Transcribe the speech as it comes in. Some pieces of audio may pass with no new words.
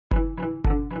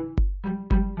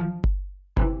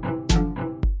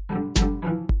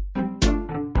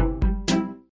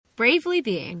Bravely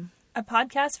Being, a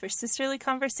podcast for sisterly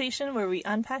conversation where we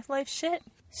unpack life shit.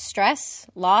 Stress,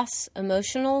 loss,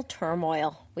 emotional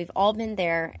turmoil. We've all been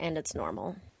there, and it's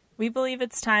normal. We believe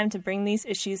it's time to bring these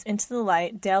issues into the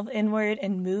light, delve inward,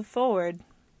 and move forward.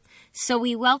 So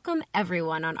we welcome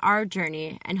everyone on our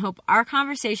journey and hope our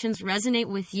conversations resonate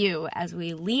with you as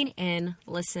we lean in,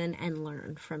 listen, and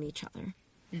learn from each other.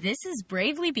 This is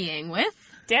Bravely Being with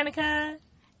Danica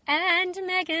and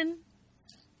Megan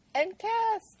and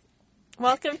Cass.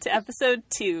 Welcome to episode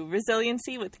 2,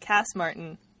 Resiliency with Cass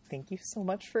Martin. Thank you so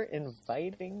much for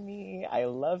inviting me. I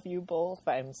love you both.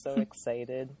 I'm so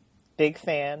excited. Big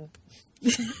fan.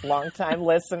 Long-time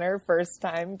listener,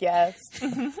 first-time guest.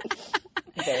 We're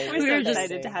so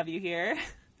excited to have you here.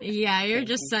 Yeah, you're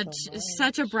just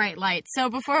such a bright light.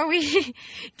 So before we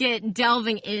get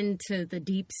delving into the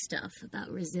deep stuff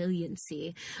about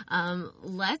resiliency,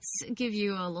 let's give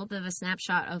you a little bit of a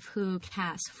snapshot of who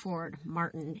Cass Ford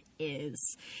Martin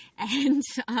is. And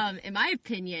in my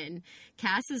opinion,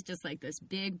 Cass is just like this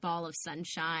big ball of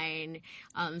sunshine.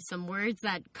 Some words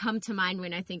that come to mind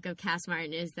when I think of Cass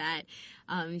Martin is that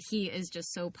he is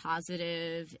just so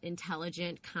positive,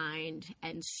 intelligent, kind,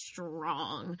 and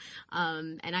strong.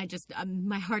 And I just,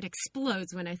 my heart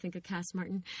explodes when I think of Cass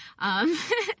Martin.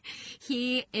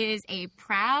 He is a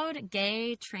proud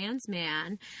gay trans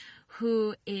man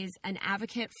who is an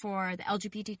advocate for the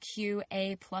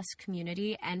LGBTQA+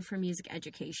 community and for music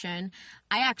education.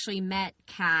 I actually met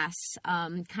Cass I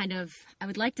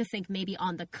would like to think maybe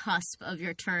on the cusp of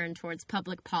your turn towards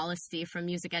public policy from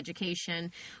music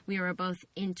education. We were both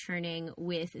interning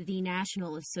with the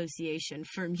National Association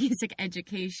for Music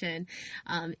Education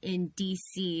in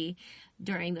DC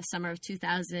during the summer of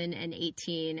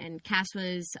 2018. And Cass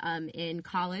was in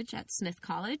college at Smith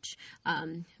College,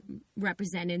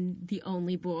 representing the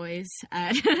only boys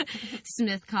at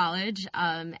Smith College.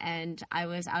 And I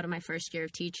was out of my first year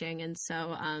of teaching. And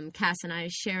so Cass and I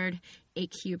shared a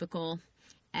cubicle.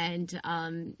 And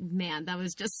man, that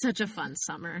was just such a fun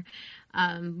summer.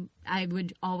 I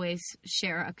would always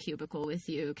share a cubicle with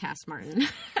you, Cass Martin.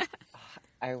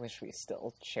 I wish we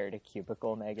still shared a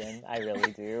cubicle, Megan. I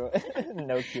really do.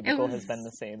 No cubicle has been the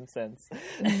same since.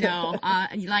 No,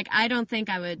 I don't think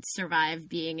I would survive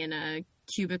being in a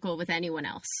cubicle with anyone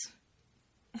else.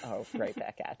 Oh, right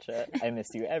back at you. I miss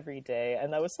you every day.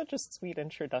 And that was such a sweet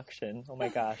introduction. Oh my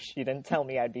gosh. You didn't tell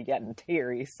me I'd be getting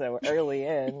teary so early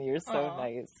in. You're so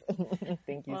nice.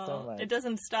 Thank you so much. It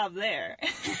doesn't stop there.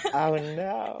 Oh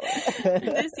no.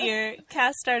 This year,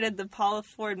 Cass started the Paula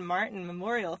Ford Martin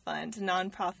Memorial Fund, a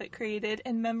nonprofit created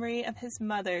in memory of his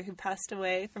mother who passed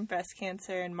away from breast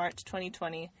cancer in March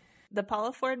 2020. The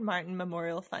Paula Ford Martin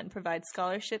Memorial Fund provides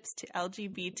scholarships to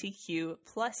LGBTQ+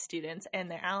 students and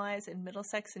their allies in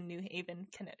Middlesex and New Haven,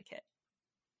 Connecticut.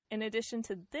 In addition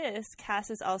to this, Cass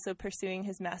is also pursuing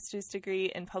his master's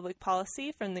degree in public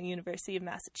policy from the University of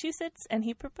Massachusetts, and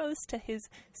he proposed to his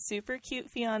super cute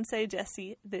fiancée,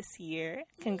 Jessie, this year.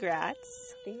 Congrats.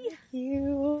 Thank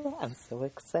you. I'm so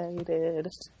excited.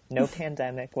 No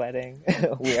pandemic wedding.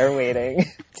 We are waiting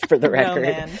for the record.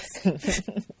 Romance.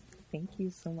 Thank you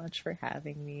so much for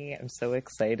having me. I'm so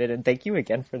excited. And thank you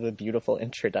again for the beautiful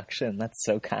introduction. That's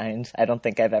so kind. I don't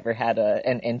think I've ever had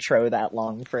an intro that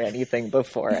long for anything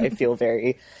before. I feel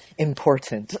very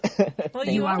important. Well,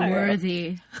 you are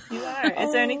worthy. You are.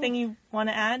 Is there anything you want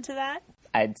to add to that?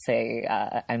 I'd say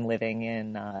I'm living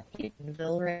in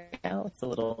Haydenville right now. It's a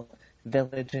little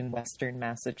village in western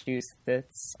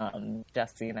Massachusetts.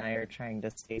 Jessie and I are trying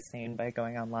to stay sane by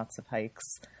going on lots of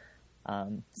hikes.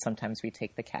 Sometimes we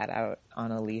take the cat out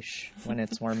on a leash when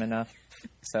it's warm enough.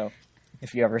 So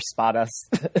if you ever spot us,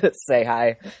 say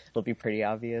hi. It'll be pretty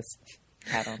obvious.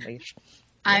 Cat on leash.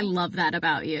 I love that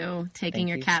about you, taking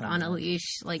your cat so on a much.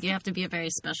 leash. Like, you have to be a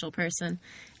very special person,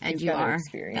 and He's you got to are.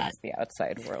 experience the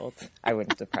outside world. I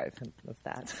wouldn't deprive him of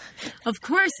that. Of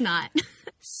course not.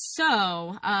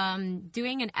 So,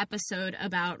 doing an episode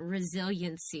about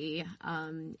resiliency,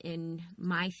 in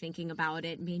my thinking about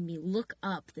it, made me look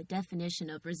up the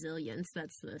definition of resilience.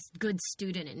 That's the good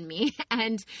student in me.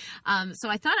 And so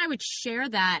I thought I would share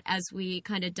that as we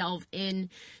kind of delve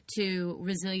into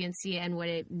resiliency and what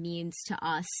it means to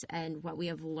us and what we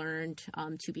have learned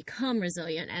to become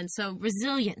resilient. And so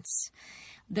resilience,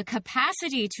 the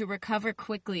capacity to recover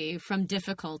quickly from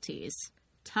difficulties,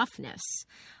 toughness,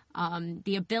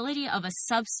 the ability of a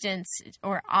substance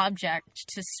or object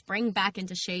to spring back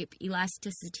into shape,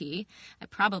 elasticity. I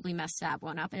probably messed that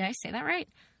one up. Did I say that right?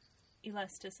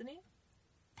 Elasticity?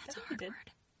 That's a hard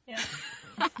word.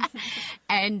 Yeah.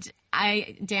 And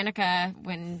Danica,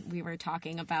 when we were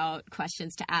talking about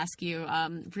questions to ask you,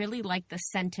 really liked the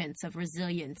sentence of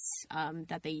resilience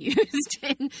that they used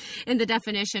in the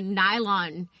definition.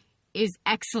 Nylon is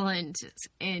excellent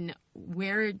in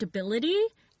wearability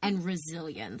and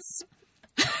resilience.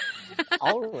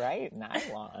 All right,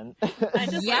 nylon. I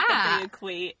just like that they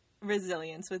equate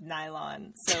resilience with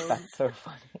nylon. So That's so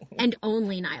funny. And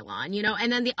only nylon, you know?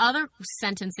 And then the other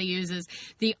sentence they use is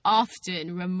the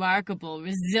often remarkable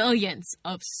resilience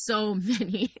of so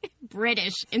many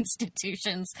British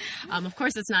institutions. Of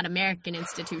course, it's not American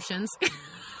institutions.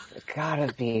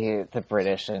 Gotta be the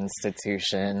British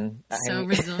institution. So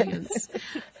resilience.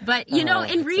 But, you know,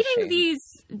 in reading these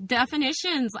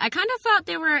definitions, I kind of thought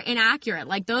they were inaccurate.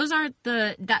 Like, those aren't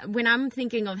when I'm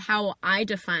thinking of how I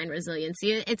define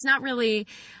resiliency, it's not really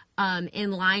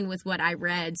in line with what I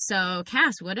read. So,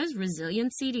 Cass, what is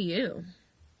resiliency to you?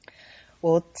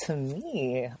 Well, to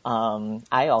me,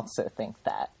 I also think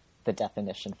that the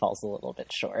definition falls a little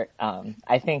bit short.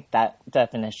 I think that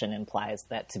definition implies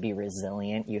that to be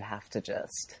resilient, you have to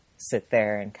just sit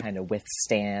there and kind of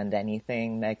withstand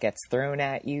anything that gets thrown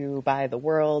at you by the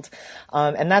world.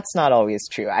 And that's not always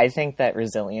true. I think that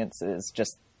resilience is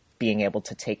just being able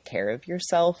to take care of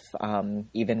yourself,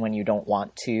 even when you don't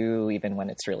want to, even when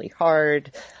it's really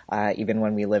hard, even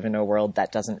when we live in a world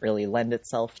that doesn't really lend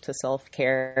itself to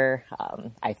self-care.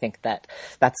 I think that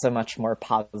that's a much more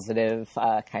positive,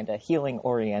 kind of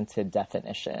healing-oriented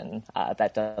definition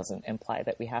that doesn't imply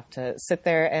that we have to sit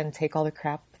there and take all the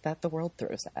crap that the world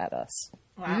throws at us.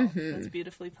 Wow, that's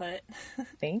beautifully put.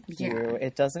 Thank you.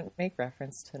 It doesn't make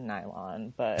reference to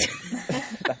nylon, but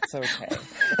that's okay.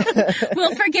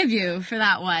 We'll forgive you for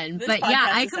that one. This but yeah,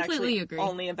 podcast I is completely actually agree.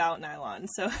 Only about nylon,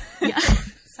 so Yeah.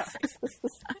 sorry.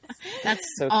 That's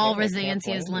okay, all I can't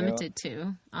resiliency is blame you. limited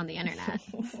to on the internet.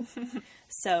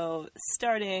 So,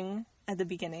 starting at the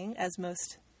beginning, as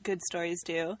most good stories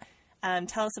do,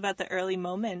 tell us about the early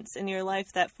moments in your life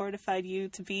that fortified you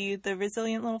to be the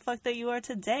resilient little fuck that you are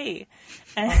today.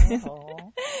 And,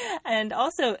 and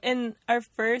also, in our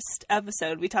first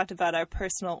episode, we talked about our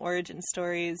personal origin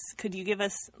stories. Could you give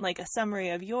us like a summary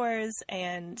of yours?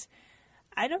 And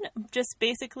I don't know, just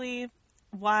basically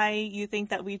why you think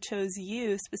that we chose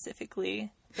you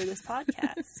specifically for this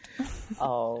podcast.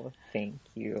 Oh, thank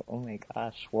you. Oh my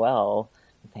gosh. Well,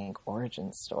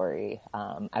 origin story.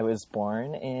 I was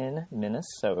born in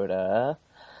Minnesota,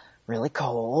 really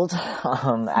cold.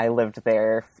 I lived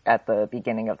there at the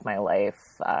beginning of my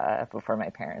life before my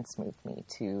parents moved me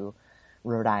to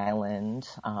Rhode Island.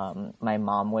 My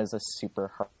mom was a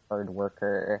super hard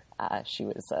worker. She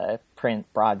was a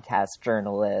print broadcast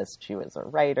journalist. She was a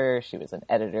writer. She was an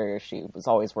editor. She was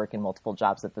always working multiple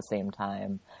jobs at the same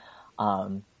time.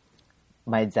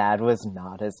 My dad was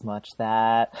not as much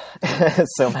that.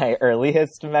 So my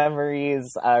earliest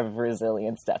memories of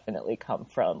resilience definitely come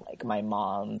from like my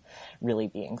mom really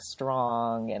being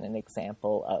strong and an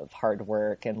example of hard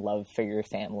work and love for your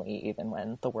family, even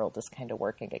when the world is kind of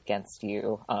working against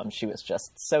you. She was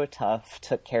just so tough,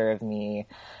 took care of me,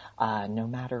 no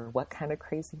matter what kind of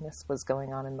craziness was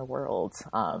going on in the world.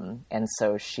 And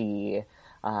so she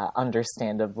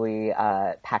understandably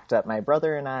packed up my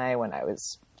brother and I when I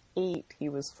was 8, he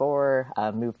was 4,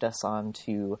 moved us on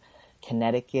to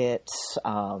Connecticut,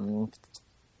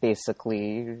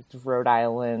 basically Rhode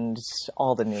Island.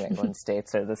 All the New England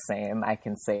states are the same. I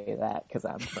can say that because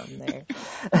I'm from there.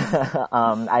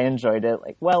 I enjoyed it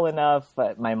like well enough,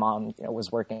 but my mom, was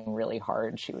working really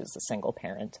hard. She was a single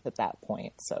parent at that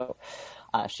point, so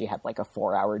she had like a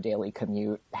 4-hour daily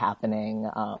commute happening.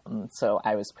 So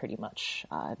I was pretty much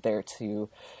there to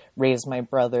raise my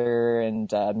brother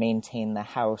and maintain the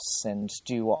house and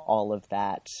do all of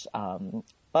that.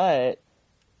 But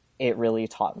it really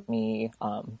taught me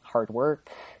hard work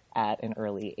at an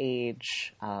early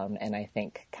age, and I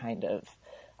think kind of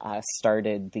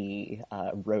started the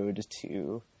road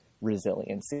to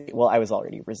resiliency. Well, I was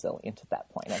already resilient at that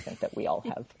point. I think that we all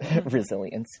have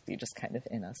resiliency just kind of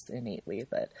in us innately,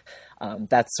 but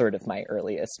that's sort of my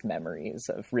earliest memories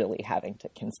of really having to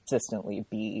consistently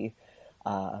be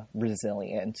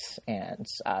resilient. And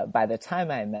by the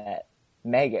time I met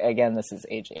Megan, again, this is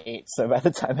age 8, so by the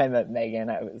time I met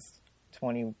Megan, I was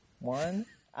 21.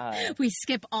 We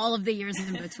skip all of the years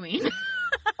in between.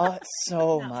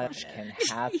 So Not much Florida. can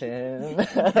happen.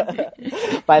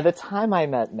 By the time I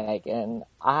met Megan,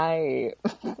 I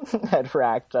had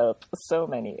racked up so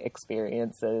many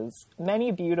experiences,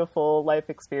 many beautiful life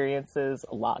experiences,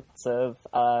 lots of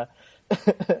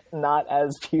not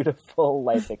as beautiful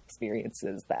life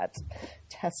experiences that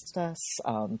test us,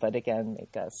 but again,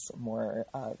 make us more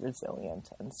resilient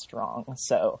and strong.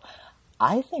 So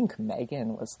I think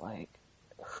Megan was like,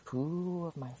 who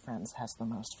of my friends has the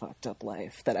most fucked up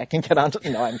life that I can get onto?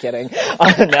 No, I'm kidding.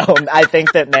 No, I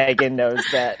think that Megan knows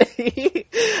that.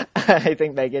 I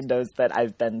think Megan knows that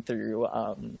I've been through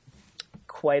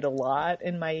quite a lot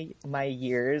in my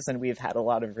years, and we've had a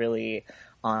lot of really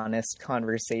honest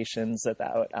conversations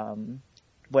about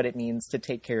what it means to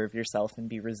take care of yourself and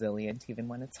be resilient even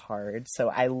when it's hard. So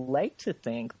I like to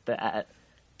think that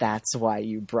that's why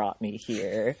you brought me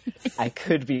here. I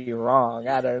could be wrong.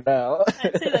 I don't know.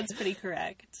 I'd say that's pretty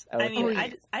correct. Okay. I mean,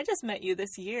 I just met you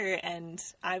this year, and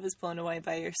I was blown away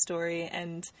by your story,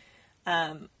 and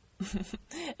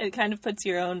it kind of puts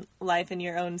your own life and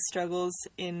your own struggles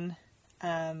in,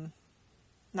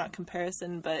 not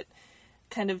comparison, but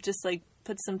kind of just like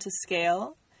puts them to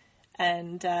scale.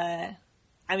 And I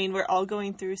mean, we're all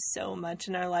going through so much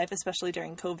in our life, especially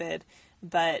during COVID,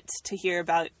 but to hear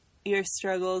about your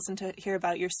struggles and to hear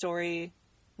about your story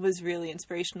was really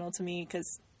inspirational to me,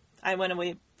 because I went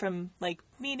away from like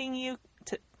meeting you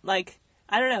to like,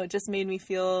 I don't know, it just made me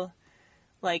feel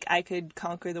like I could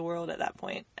conquer the world at that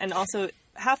point. And also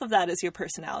half of that is your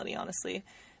personality, honestly.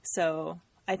 So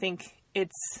I think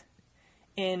it's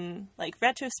in like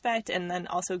retrospect and then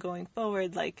also going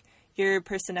forward, like your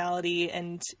personality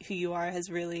and who you are has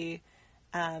really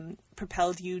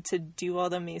propelled you to do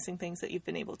all the amazing things that you've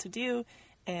been able to do,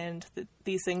 and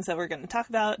these things that we're going to talk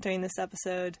about during this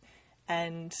episode.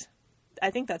 And I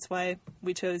think that's why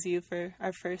we chose you for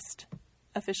our first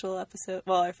official episode,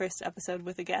 well, our first episode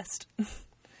with a guest.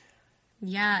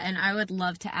 Yeah, and I would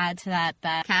love to add to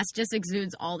that Cass just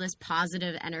exudes all this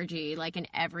positive energy, like in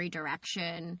every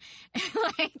direction.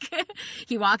 Like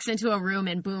he walks into a room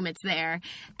and boom, it's there.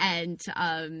 And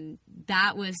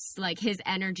that was like his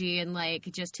energy and like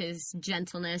just his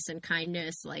gentleness and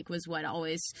kindness, like was what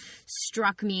always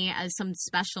struck me as something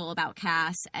special about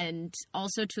Cass. And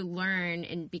also to learn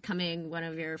in becoming one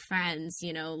of your friends,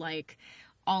 you know, like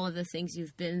all of the things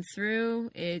you've been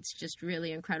through, it's just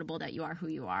really incredible that you are who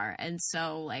you are. And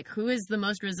so, like, who is the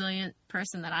most resilient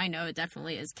person that I know? It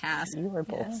definitely is Cass. You are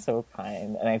both so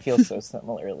kind, and I feel so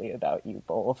similarly about you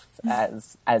both.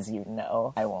 As you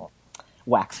know, I won't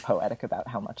wax poetic about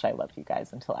how much I love you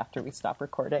guys until after we stop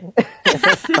recording.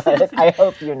 But I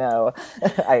hope you know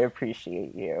I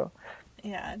appreciate you.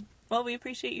 Yeah. Well, we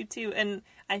appreciate you too. And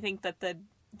I think that the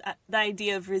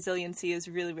idea of resiliency is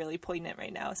really, really poignant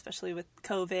right now, especially with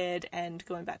COVID and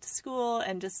going back to school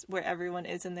and just where everyone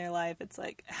is in their life. It's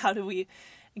like, how do we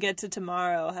get to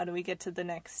tomorrow? How do we get to the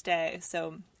next day?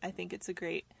 So I think it's a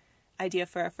great idea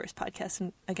for our first podcast.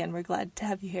 And again, we're glad to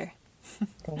have you here.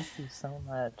 Thank you so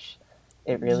much.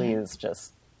 It really is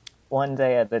just one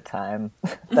day at a time.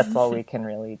 That's all we can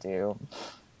really do.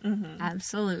 Mm-hmm.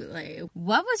 Absolutely.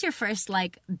 What was your first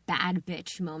like bad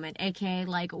bitch moment? AKA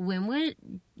like when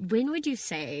would you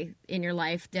say in your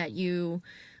life that you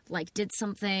like did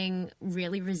something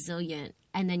really resilient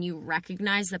and then you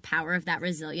recognize the power of that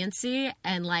resiliency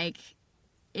and like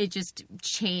it just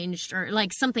changed or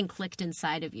like something clicked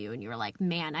inside of you and you were like,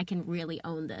 man, I can really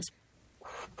own this?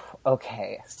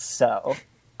 Okay, so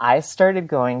I started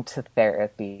going to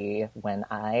therapy when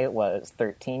I was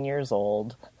 13 years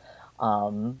old.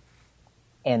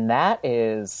 And that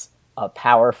is a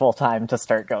powerful time to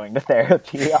start going to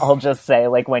therapy. I'll just say,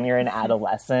 like, when you're an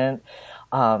adolescent,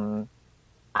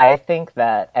 I think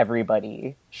that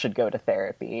everybody should go to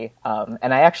therapy.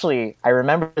 And I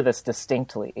remember this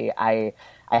distinctly. I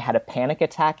had a panic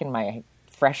attack in my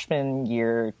freshman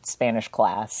year Spanish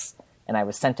class, and I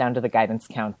was sent down to the guidance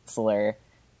counselor,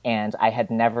 and I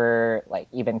had never, like,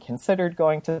 even considered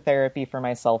going to therapy for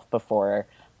myself before.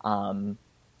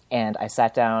 And I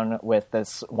sat down with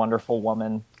this wonderful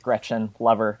woman, Gretchen,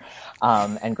 love her.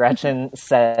 And Gretchen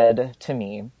said to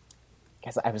me,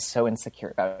 because I was so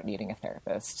insecure about needing a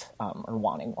therapist or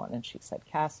wanting one, and she said,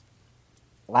 Cass,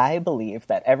 I believe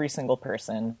that every single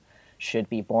person should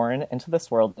be born into this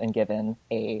world and given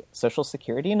a social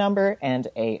security number and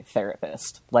a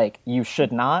therapist. Like, you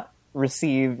should not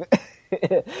receive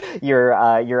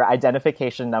your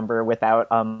identification number without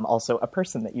also a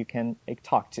person that you can like,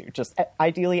 talk to. Just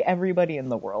ideally, everybody in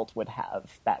the world would have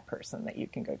that person that you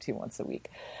can go to once a week.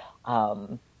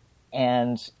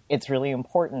 And it's really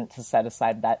important to set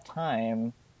aside that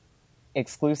time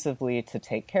exclusively to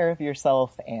take care of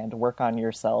yourself and work on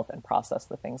yourself and process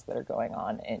the things that are going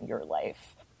on in your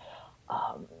life,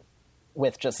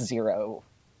 with just zero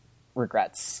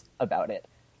regrets about it.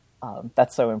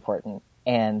 That's so important.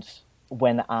 And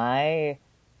when I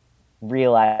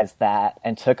realized that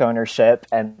and took ownership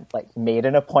and like made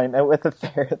an appointment with a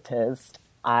therapist,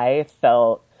 I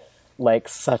felt like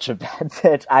such a bad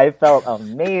bitch. I felt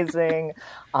amazing.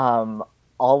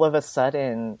 All of a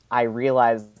sudden, I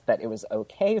realized that it was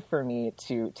okay for me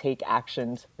to take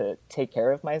action to take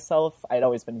care of myself. I'd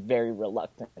always been very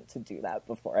reluctant to do that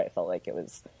before. I felt like it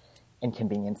was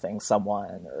inconveniencing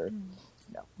someone, or,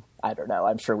 you know, I don't know.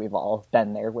 I'm sure we've all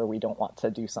been there where we don't want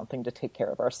to do something to take care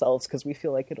of ourselves because we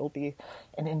feel like it'll be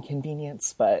an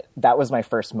inconvenience. But that was my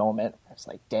first moment. I was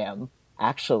like, damn,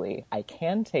 actually, I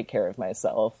can take care of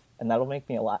myself, and that'll make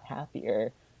me a lot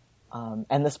happier.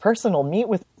 And this person will meet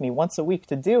with me once a week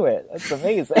to do it. That's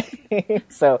amazing.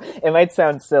 So it might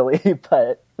sound silly,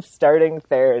 but starting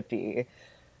therapy,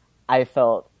 I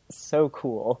felt so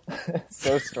cool,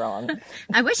 so strong.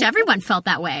 I wish everyone felt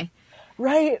that way.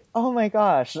 Right? Oh my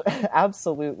gosh.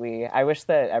 Absolutely. I wish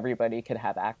that everybody could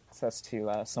have access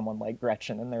to someone like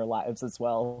Gretchen in their lives as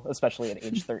well, especially at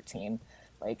age 13.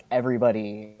 Like,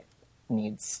 everybody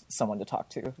needs someone to talk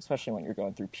to, especially when you're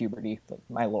going through puberty. But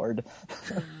my lord.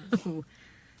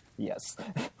 Yes.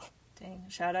 Dang,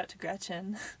 shout out to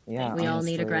Gretchen. Yeah, we all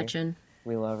need a Gretchen.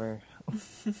 We love her.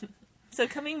 So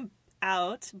coming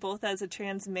out, both as a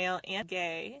trans male and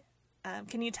gay,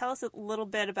 can you tell us a little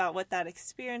bit about what that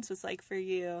experience was like for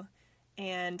you,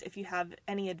 and if you have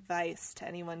any advice to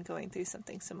anyone going through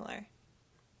something similar?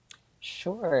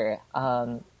 Sure.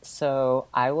 So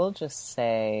I will just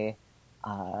say,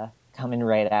 coming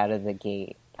right out of the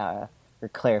gate, for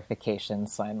clarification,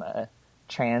 so I'm a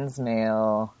trans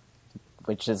male,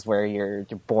 which is where you're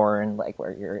born, like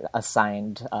where you're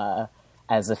assigned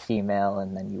as a female,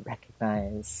 and then you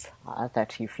recognize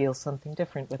that you feel something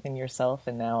different within yourself.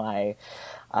 And now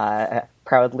I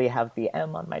proudly have the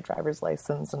M on my driver's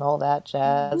license and all that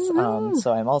jazz.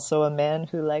 So I'm also a man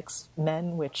who likes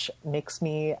men, which makes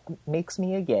me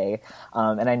a gay.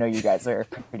 And I know you guys are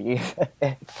pretty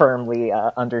firmly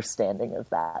understanding of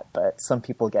that, but some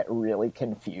people get really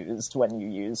confused when you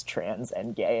use trans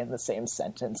and gay in the same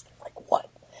sentence. They're like, what?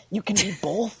 You can be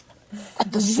both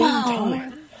at the same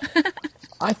time?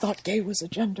 I thought gay was a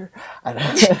gender. And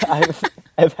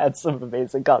I've had some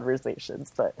amazing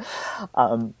conversations, but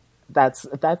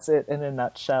that's it in a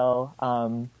nutshell.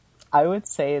 I would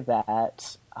say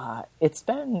that it's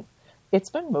been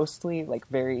mostly like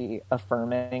very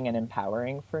affirming and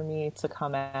empowering for me to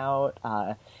come out.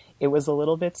 It was a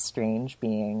little bit strange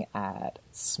being at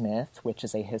Smith, which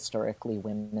is a historically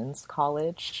women's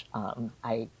college.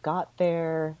 I got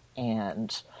there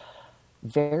and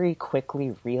very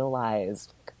quickly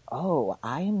realized, oh,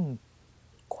 I'm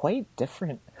quite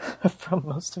different from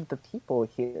most of the people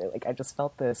here. Like, I just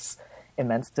felt this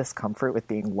immense discomfort with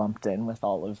being lumped in with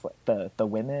all of like, the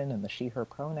women and the she, her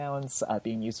pronouns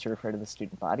being used to refer to the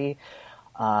student body.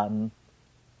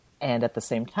 And at the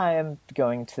same time,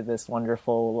 going to this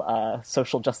wonderful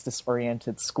social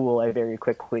justice-oriented school, I very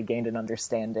quickly gained an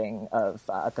understanding of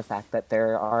the fact that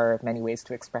there are many ways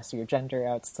to express your gender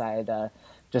outside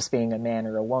just being a man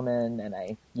or a woman, and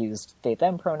I used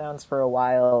they-them pronouns for a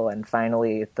while, and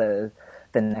finally the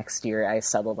next year I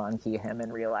settled on he, him,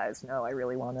 and realized, no, I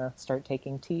really want to start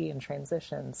taking tea and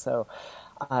transition. So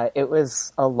it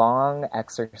was a long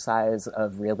exercise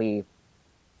of really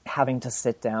having to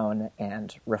sit down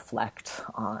and reflect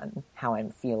on how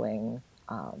I'm feeling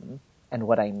and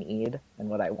what I need and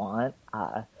what I want,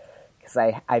 because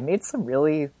I made some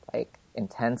really like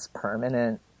intense,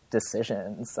 permanent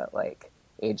decisions at like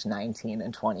age 19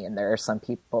 and 20, and there are some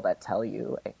people that tell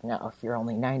you, like, no, if you're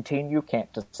only 19, you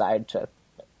can't decide to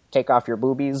take off your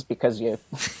boobies because you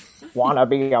want to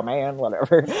be a man,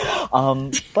 whatever.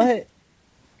 But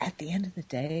at the end of the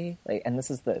day, like, and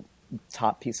this is the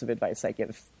top piece of advice I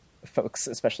give folks,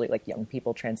 especially like young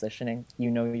people transitioning, you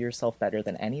know yourself better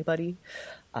than anybody.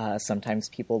 Sometimes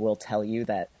people will tell you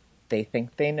that they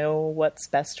think they know what's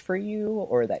best for you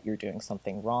or that you're doing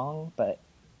something wrong, but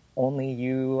only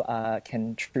you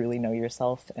can truly know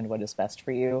yourself and what is best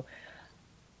for you.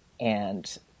 And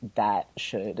that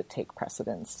should take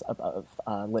precedence above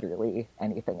literally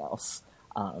anything else.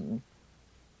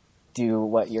 Do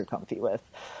what you're comfy with.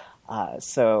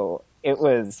 So it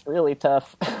was really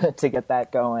tough to get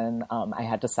that going. I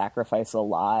had to sacrifice a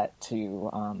lot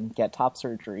to get top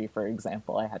surgery, for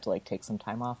example. I had to like take some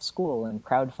time off school and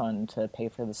crowdfund to pay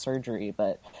for the surgery,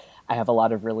 but I have a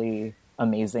lot of really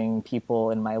amazing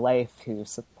people in my life who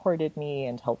supported me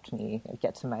and helped me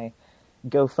get to my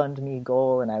GoFundMe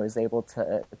goal, and I was able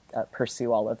to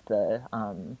pursue all of the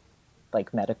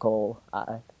like medical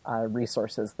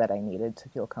resources that I needed to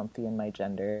feel comfy in my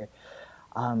gender.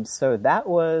 So that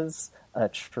was a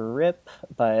trip,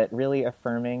 but really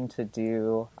affirming to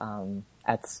do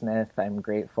at Smith. I'm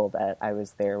grateful that I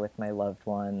was there with my loved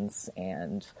ones,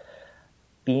 and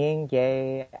being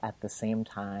gay at the same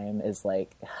time is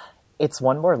like, it's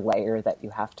one more layer that you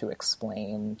have to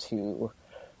explain to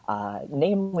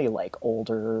namely like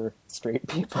older straight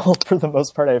people. For the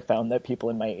most part, I've found that people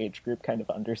in my age group kind of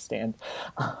understand.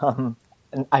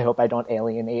 And I hope I don't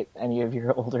alienate any of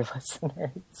your older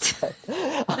listeners. But,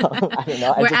 I don't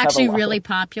know. We're actually really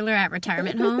popular at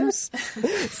retirement homes.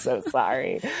 So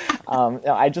sorry. No,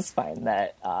 I just find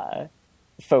that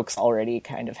folks already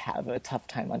kind of have a tough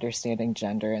time understanding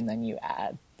gender, and then you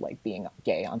add like being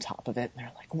gay on top of it, and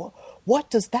they're like, what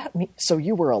does that mean? So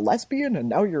you were a lesbian and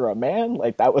now you're a man?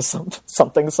 Like, that was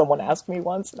something someone asked me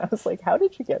once, and I was like, how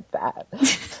did you get that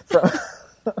from?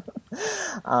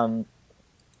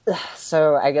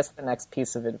 So I guess the next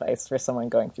piece of advice for someone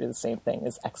going through the same thing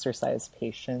is exercise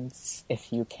patience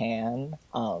if you can.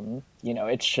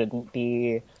 It shouldn't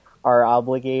be our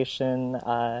obligation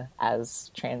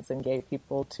as trans and gay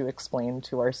people to explain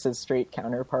to our cis straight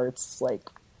counterparts like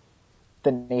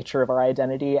the nature of our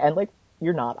identity, and like,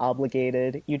 you're not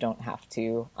obligated, you don't have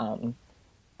to,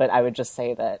 but I would just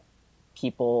say that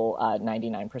people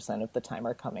 99% of the time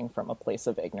are coming from a place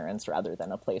of ignorance rather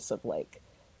than a place of like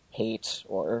hate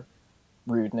or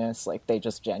rudeness. Like, they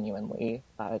just genuinely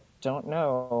don't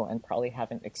know and probably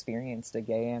haven't experienced a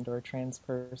gay and or trans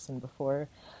person before.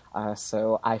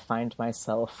 So I find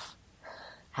myself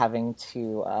having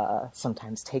to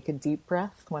sometimes take a deep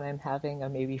breath when I'm having a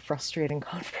maybe frustrating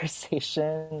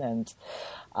conversation, and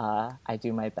I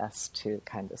do my best to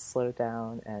kind of slow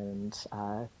down and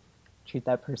treat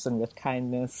that person with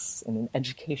kindness in an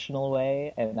educational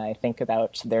way, and I think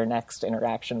about their next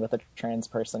interaction with a trans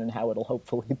person and how it'll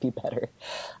hopefully be better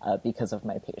because of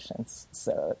my patience.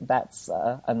 So that's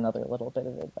another little bit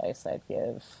of advice I'd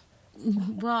give.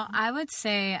 Well, I would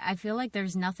say I feel like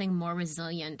there's nothing more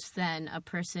resilient than a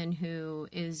person who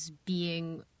is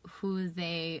being who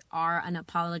they are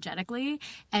unapologetically,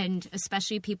 and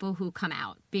especially people who come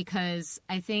out. Because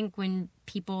I think when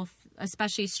people,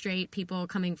 especially straight people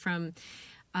coming from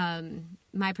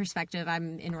my perspective,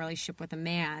 I'm in a relationship with a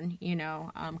man,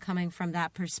 coming from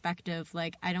that perspective,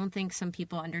 like, I don't think some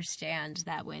people understand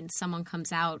that when someone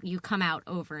comes out, you come out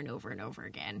over and over and over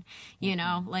again,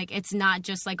 like, it's not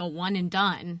just like a one and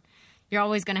done. You're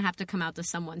always going to have to come out to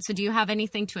someone. So do you have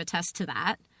anything to attest to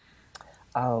that?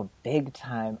 Oh, big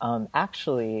time.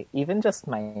 Actually, even just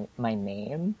my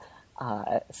name.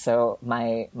 So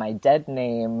my dead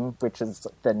name, which is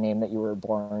the name that you were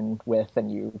born with,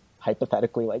 and you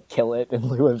hypothetically like kill it in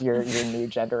lieu of your new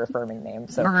gender affirming name.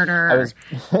 So Murder.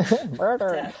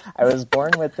 Murder. I was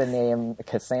born with the name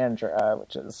Cassandra,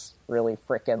 which is really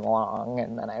frickin' long,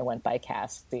 and then I went by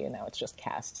Cassie, and now it's just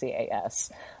Cass,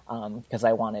 C-A-S, because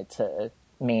I wanted to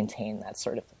maintain that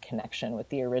sort of connection with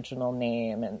the original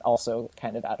name, and also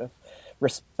kind of out of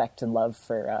respect and love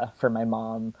for my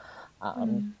mom.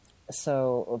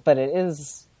 So, but it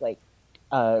is like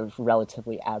a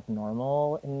relatively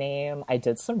abnormal name. I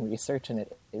did some research, and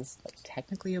it is like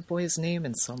technically a boy's name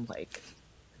in some like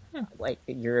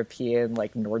European,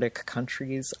 like Nordic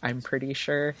countries, I'm pretty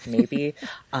sure, maybe.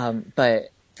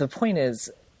 But the point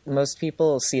is, most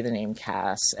people see the name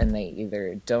Cass and they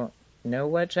either don't know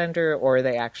what gender or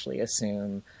they actually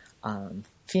assume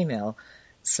female.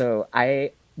 So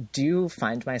I do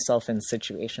find myself in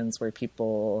situations where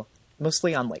people,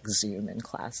 mostly on like Zoom in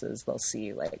classes, they'll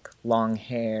see like long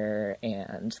hair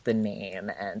and the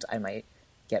name, and I might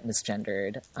get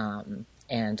misgendered.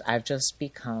 And I've just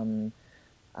become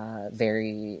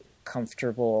very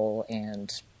comfortable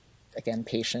and, again,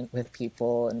 patient with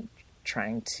people and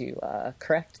trying to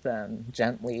correct them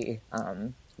gently,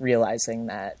 realizing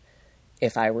that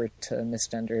if I were to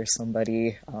misgender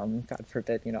somebody, God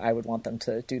forbid, I would want them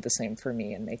to do the same for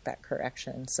me and make that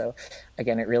correction. So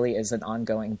again, it really is an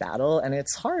ongoing battle, and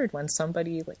it's hard when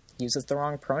somebody like uses the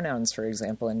wrong pronouns, for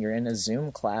example, and you're in a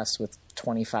Zoom class with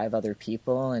 25 other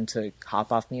people, and to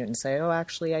hop off mute and say, oh,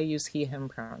 actually I use he, him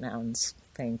pronouns.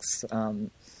 Thanks.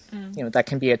 That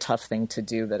can be a tough thing to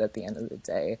do, but at the end of the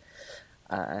day,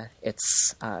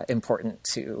 it's important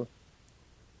to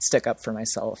stick up for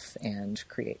myself and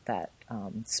create that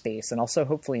space, and also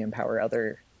hopefully empower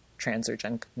other trans or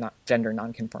gender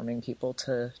nonconforming people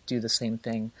to do the same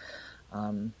thing,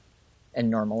 and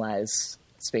normalize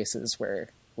spaces where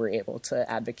we're able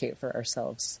to advocate for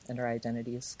ourselves and our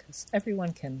identities, because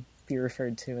everyone can be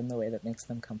referred to in the way that makes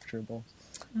them comfortable.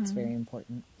 It's very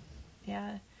important.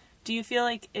 Yeah. Do you feel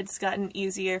like it's gotten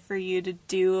easier for you to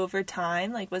do over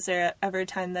time? Like, was there ever a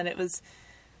time that it was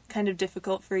kind of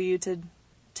difficult for you to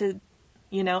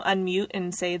unmute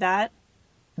and say that,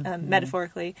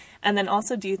 metaphorically? And then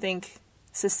also, do you think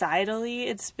societally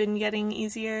it's been getting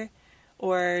easier,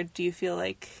 or do you feel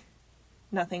like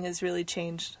nothing has really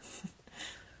changed?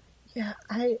 Yeah,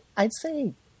 I'd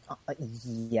say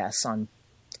yes on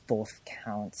both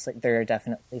counts. Like, there are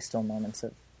definitely still moments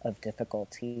of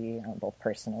difficulty, both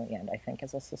personally and I think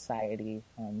as a society,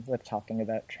 with talking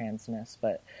about transness,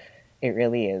 but it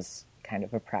really is kind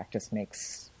of a practice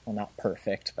makes, well, not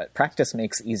perfect, but practice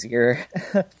makes easier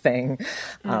thing.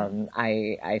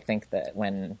 I think that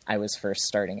when I was first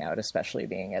starting out, especially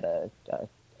being at a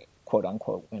quote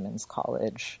unquote women's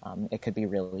college, it could be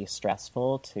really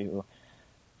stressful to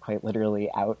quite literally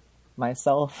out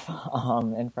myself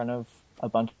in front of a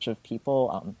bunch of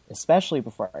people, especially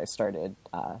before I started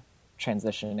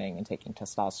transitioning and taking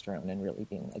testosterone and really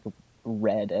being like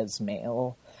read as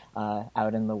male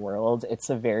out in the world. It's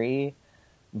a very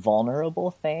vulnerable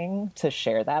thing to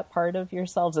share that part of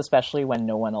yourselves, especially when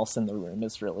no one else in the room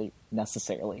is really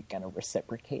necessarily going to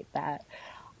reciprocate that.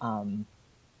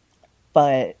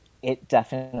 But it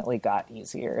definitely got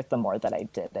easier the more that I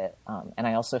did it. And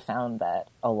I also found that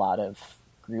a lot of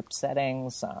group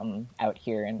settings out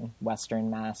here in Western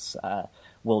Mass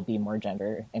will be more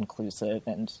gender inclusive.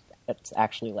 And it's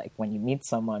actually like when you meet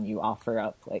someone, you offer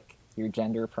up like your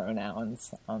gender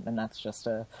pronouns. And that's just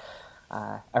a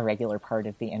regular part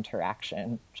of the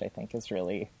interaction, which I think is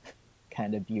really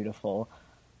kind of beautiful.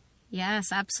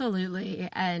 Yes, absolutely.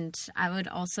 And I would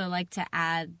also like to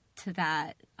add to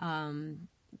that,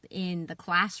 in the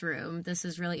classroom, this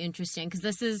is really interesting because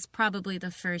this is probably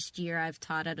the first year I've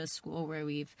taught at a school where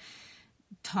we've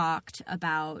talked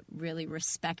about really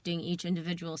respecting each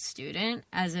individual student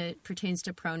as it pertains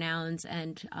to pronouns.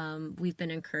 And we've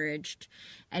been encouraged,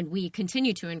 and we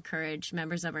continue to encourage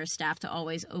members of our staff to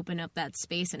always open up that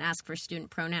space and ask for student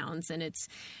pronouns. And it's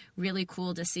really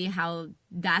cool to see how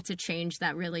that's a change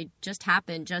that really just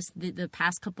happened just the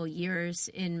past couple years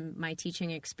in my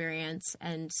teaching experience.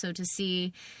 And so to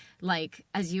see, like,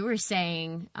 as you were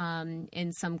saying,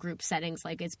 in some group settings,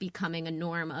 like it's becoming a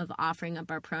norm of offering up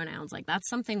our pronouns. Like that's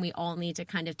something we all need to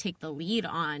kind of take the lead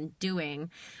on doing,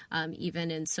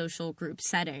 even in social group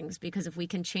settings, because if we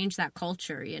can change that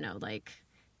culture, like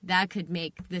that could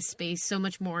make this space so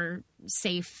much more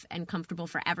safe and comfortable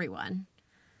for everyone.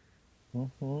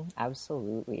 Mm-hmm.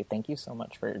 Absolutely. Thank you so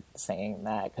much for saying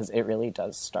that, because it really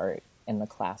does start in the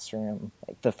classroom.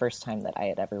 Like the first time that I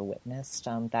had ever witnessed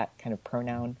that kind of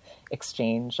pronoun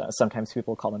exchange, sometimes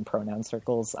people call them pronoun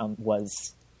circles,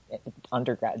 was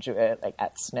undergraduate, like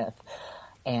at Smith.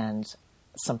 And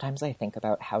sometimes I think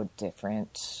about how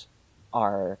different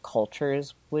our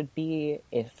cultures would be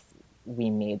if we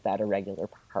made that a regular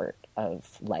part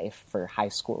of life for high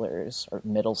schoolers or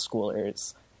middle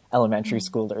schoolers, elementary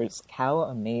schoolers. How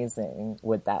amazing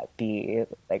would that be?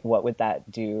 Like, what would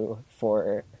that do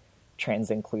for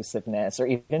trans inclusiveness, or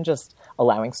even just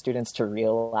allowing students to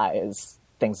realize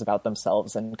things about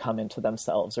themselves and come into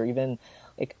themselves, or even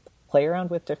like play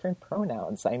around with different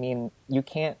pronouns? I mean, you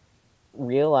can't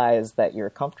realize that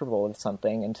you're comfortable with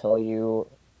something until you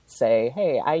say,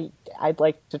 hey, I'd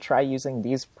like to try using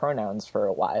these pronouns for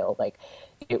a while. Like,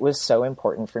 it was so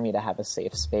important for me to have a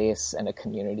safe space and a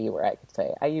community where I could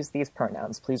say, I use these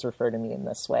pronouns, please refer to me in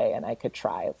this way. And I could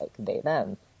try like they,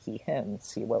 them, he, him,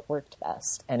 see what worked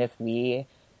best. And if we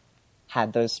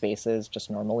had those spaces just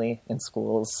normally in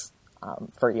schools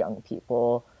for young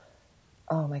people,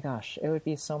 oh my gosh, it would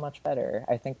be so much better.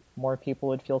 I think more people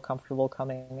would feel comfortable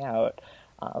coming out.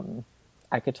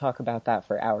 I could talk about that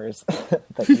for hours,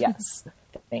 but yes,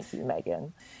 thank you,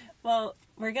 Megan. Well,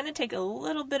 we're going to take a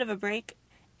little bit of a break,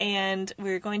 and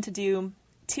we're going to do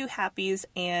 2 happies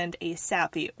and a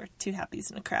sappy, or 2 happies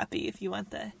and a crappy if you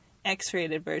want the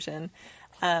X-rated version.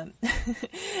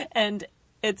 And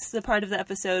it's the part of the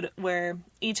episode where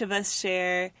each of us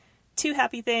share 2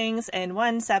 happy things and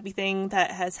 1 sappy thing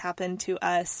that has happened to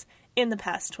us in the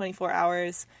past 24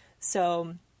 hours.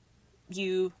 So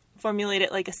you formulate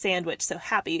it like a sandwich. So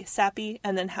happy, sappy,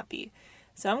 and then happy.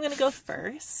 So I'm going to go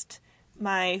first.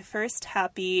 My first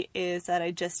happy is that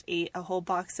I just ate a whole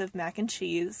box of mac and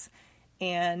cheese,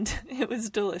 and it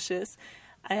was delicious.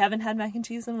 I haven't had mac and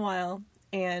cheese in a while,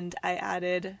 and I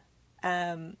added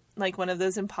like one of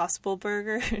those Impossible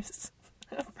burgers,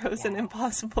 a frozen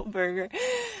Impossible burger,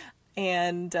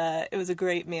 and it was a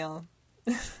great meal.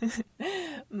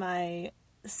 My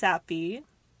sappy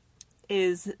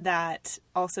is that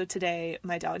also today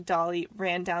my dog Dolly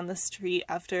ran down the street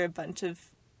after a bunch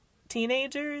of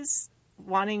teenagers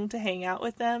wanting to hang out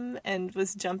with them and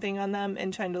was jumping on them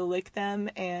and trying to lick them,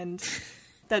 and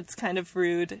that's kind of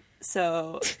rude.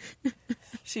 So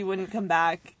she wouldn't come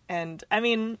back. And I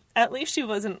mean, at least she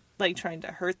wasn't like trying to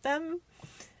hurt them.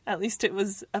 At least it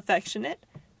was affectionate.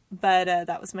 But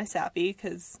that was my sappy,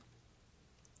 because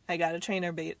I got to train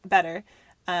her better.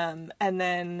 And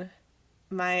then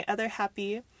my other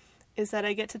happy is that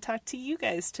I get to talk to you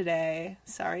guys today.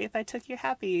 Sorry if I took your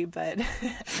happy, but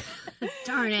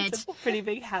darn it. It's a pretty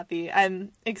big happy.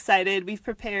 I'm excited. We've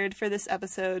prepared for this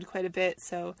episode quite a bit,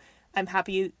 so I'm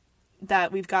happy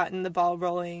that we've gotten the ball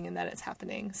rolling and that it's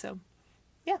happening. So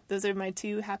yeah, those are my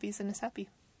two happies and a sappy.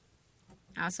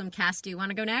 Awesome. Cass, do you want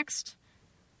to go next?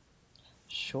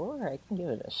 Sure, I can give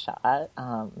it a shot.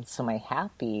 So my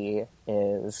happy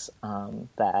is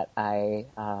that I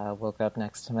woke up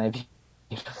next to my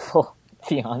beautiful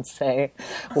fiance.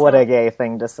 What a gay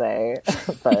thing to say.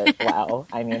 But wow,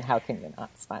 I mean, how can you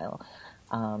not smile?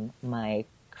 My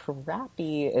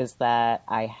crappy is that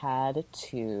I had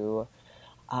to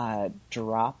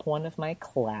drop one of my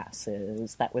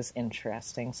classes. That was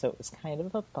interesting, so it was kind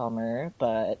of a bummer,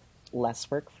 but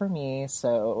less work for me,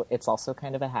 so it's also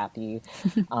kind of a happy.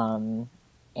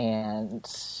 And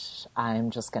I'm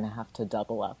just going to have to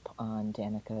double up on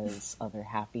Danica's other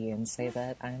happy and say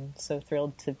that I'm so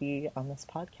thrilled to be on this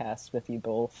podcast with you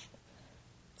both.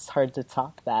 It's hard to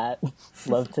top that.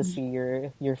 Love to see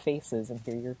your faces and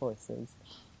hear your voices.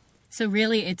 So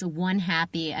really, it's one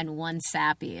happy and one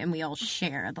sappy, and we all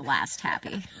share the last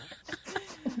happy.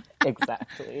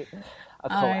 Exactly. A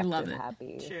collective I love it.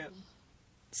 Happy. True.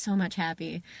 So much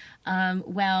happy.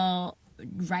 Well,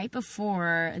 right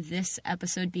before this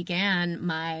episode began,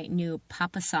 my new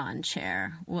Papasan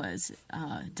chair was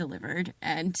delivered,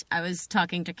 and I was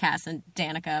talking to Cass and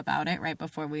Danica about it right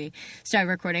before we started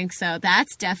recording, so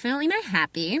that's definitely my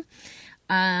happy.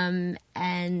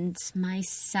 And my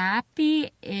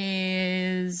sappy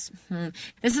is,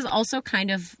 this is also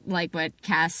kind of like what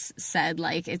Cass said,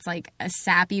 like it's like a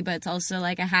sappy, but it's also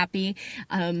like a happy.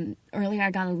 Earlier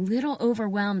I got a little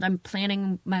overwhelmed. I'm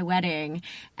planning my wedding,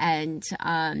 and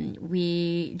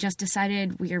we just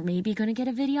decided we are maybe going to get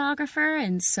a videographer,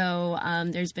 and so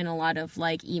there's been a lot of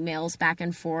like emails back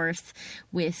and forth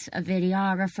with a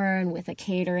videographer and with a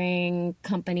catering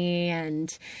company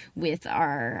and with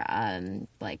our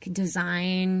like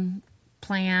design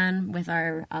plan with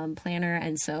our planner,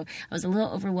 and so I was a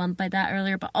little overwhelmed by that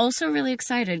earlier, but also really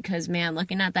excited because, man,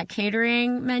 looking at that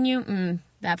catering menu,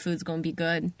 that food's gonna be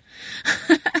good.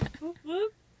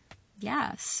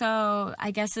 Yeah, so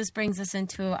I guess this brings us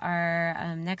into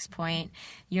our next point,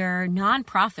 your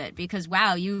nonprofit, because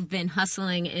wow, you've been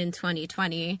hustling in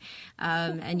 2020,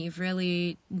 and you've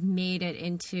really made it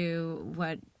into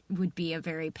what would be a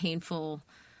very painful,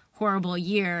 horrible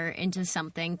year into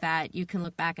something that you can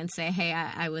look back and say, hey,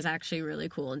 I was actually really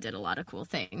cool and did a lot of cool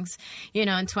things, in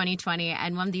 2020.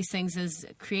 And one of these things is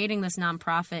creating this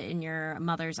nonprofit in your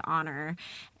mother's honor.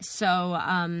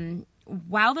 So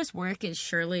while this work is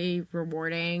surely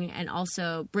rewarding and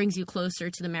also brings you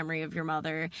closer to the memory of your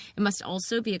mother, it must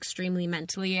also be extremely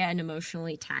mentally and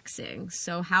emotionally taxing.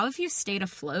 So how have you stayed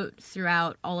afloat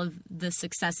throughout all of the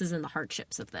successes and the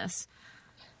hardships of this?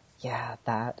 Yeah,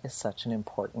 that is such an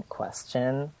important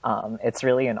question. It's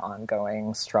really an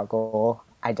ongoing struggle.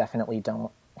 I definitely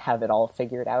don't have it all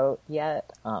figured out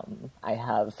yet. I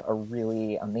have a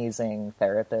really amazing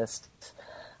therapist,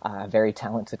 a very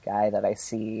talented guy that I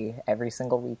see every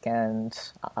single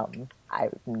weekend. I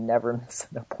never miss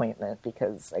an appointment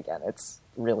because, again, it's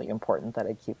really important that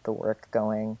I keep the work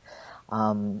going.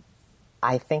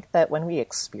 I think that when we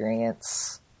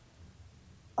experience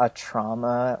a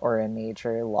trauma or a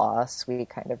major loss, we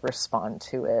kind of respond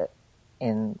to it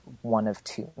in one of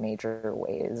two major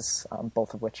ways,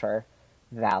 both of which are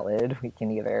valid. We can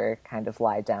either kind of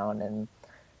lie down and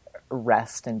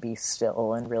rest and be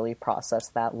still and really process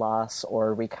that loss,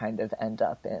 or we kind of end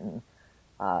up in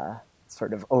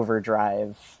sort of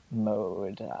overdrive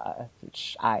mode,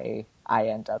 which I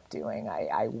end up doing.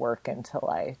 I work until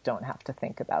I don't have to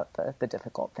think about the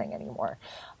difficult thing anymore,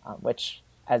 which,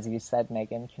 as you said,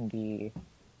 Megan, can be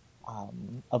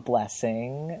a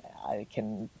blessing. It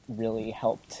can really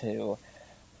help to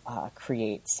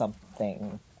create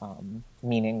something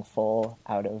meaningful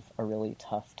out of a really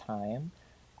tough time.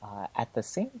 At the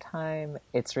same time,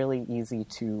 it's really easy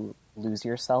to lose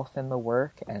yourself in the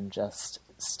work and just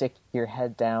stick your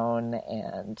head down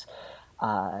and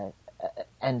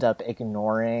end up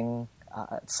ignoring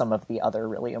some of the other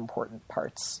really important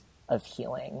parts of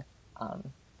healing.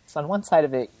 on one side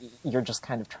of it, you're just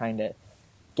kind of trying to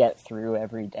get through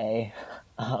every day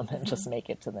and just make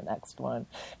it to the next one.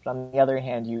 But on the other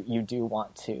hand, you do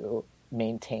want to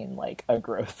maintain like a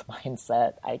growth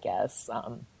mindset, I guess.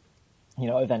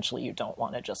 Eventually you don't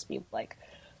want to just be like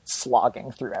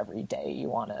slogging through every day. You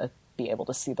want to be able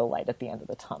to see the light at the end of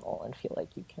the tunnel and feel like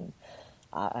you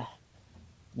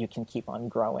can keep on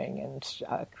growing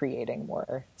and creating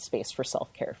more space for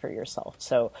self-care for yourself.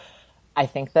 So I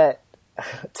think that,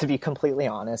 to be completely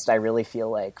honest, I really feel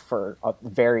like for a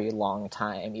very long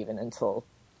time, even until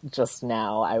just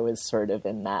now, I was sort of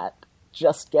in that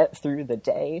just get through the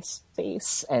day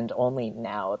space. And only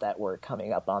now that we're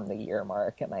coming up on the year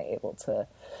mark am I able to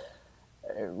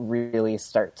really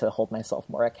start to hold myself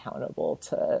more accountable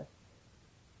to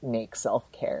make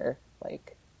self-care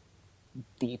like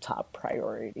the top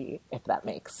priority, if that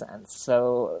makes sense.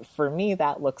 So for me,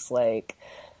 that looks like,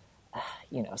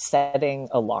 setting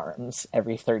alarms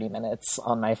every 30 minutes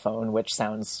on my phone, which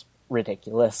sounds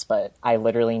ridiculous, but I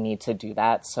literally need to do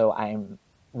that. So I'm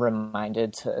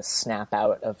reminded to snap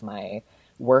out of my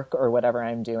work or whatever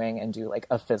I'm doing and do like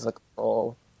a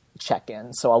physical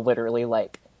check-in. So I'll literally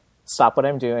like stop what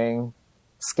I'm doing,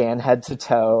 scan head to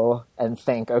toe, and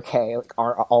think, okay, like,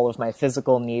 are all of my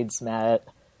physical needs met?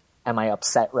 Am I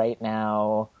upset right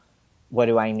now? What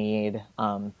do I need?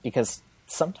 Because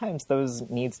sometimes those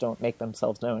needs don't make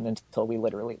themselves known until we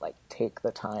literally like take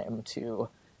the time to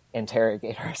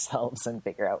interrogate ourselves and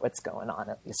figure out what's going on.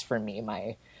 At least for me,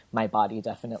 my body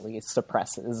definitely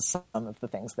suppresses some of the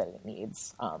things that it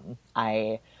needs.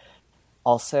 I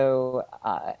also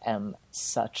am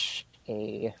such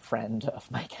a friend of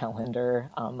my calendar.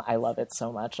 I love it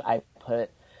so much. I put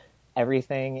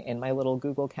everything in my little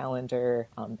Google Calendar.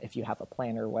 If you have a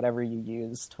planner, whatever you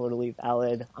use, totally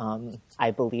valid.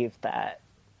 I believe that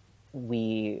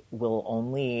we will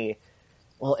only,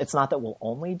 well, it's not that we'll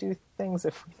only do things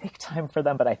if we make time for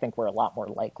them, but I think we're a lot more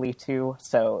likely to.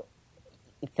 So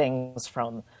things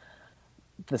from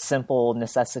the simple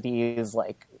necessities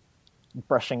like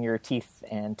brushing your teeth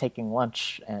and taking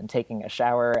lunch and taking a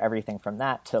shower, everything from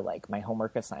that to like my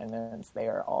homework assignments, they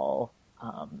are all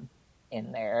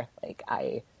in there. Like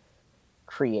I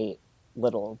create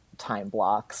little time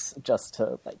blocks just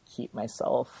to like keep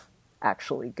myself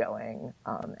actually going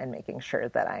and making sure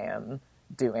that I am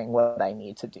doing what I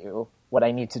need to do. What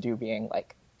I need to do being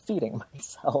like feeding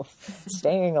myself,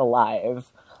 staying alive.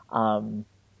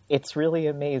 It's really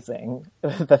amazing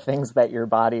the things that your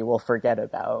body will forget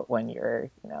about when you're,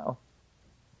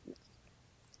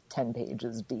 10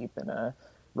 pages deep in a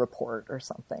report or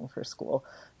something for school.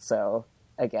 So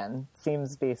again,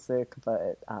 seems basic,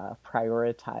 but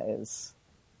prioritize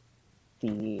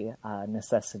the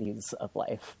necessities of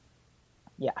life.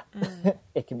 Yeah,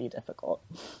 it can be difficult.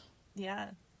 Yeah,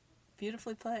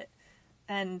 beautifully put.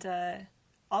 And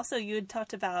also, you had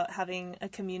talked about having a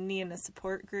community and a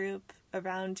support group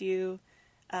around you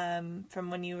from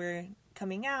when you were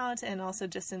coming out, and also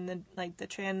just in the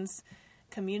trans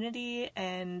community.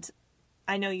 And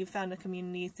I know you found a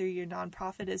community through your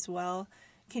nonprofit as well.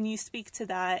 Can you speak to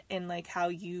that and like how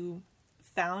you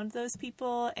found those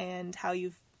people and how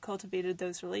you've cultivated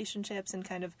those relationships and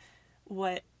kind of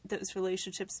what those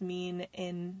relationships mean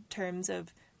in terms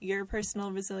of your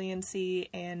personal resiliency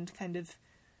and kind of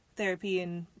therapy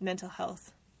and mental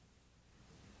health?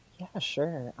 Yeah,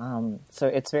 sure. So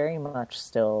it's very much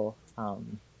still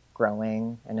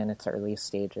growing and in its early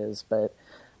stages, but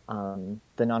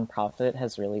the nonprofit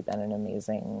has really been an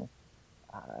amazing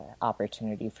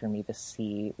opportunity for me to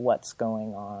see what's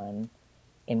going on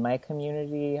in my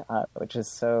community, which is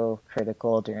so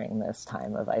critical during this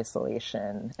time of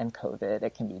isolation and COVID.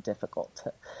 It can be difficult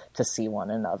to see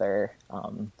one another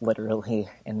literally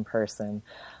in person.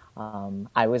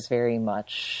 I was very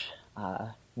much,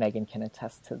 Megan can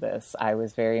attest to this, I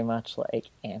was very much like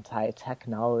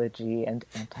anti-technology and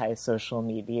anti-social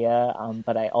media,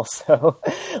 but I also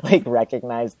like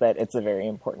recognize that it's a very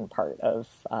important part of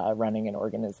running an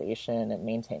organization and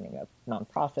maintaining a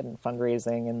nonprofit and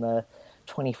fundraising in the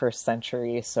 21st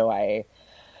century. So I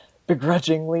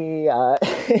begrudgingly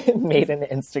made an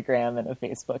Instagram and a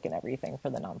Facebook and everything for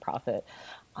the nonprofit.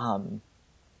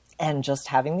 And just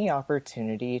having the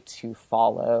opportunity to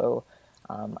follow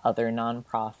other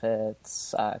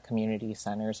nonprofits, community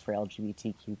centers for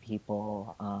LGBTQ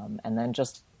people, and then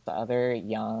just the other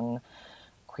young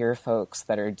queer folks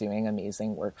that are doing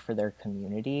amazing work for their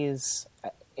communities.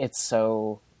 It's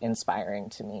so inspiring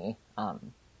to me.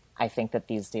 I think that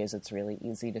these days it's really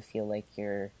easy to feel like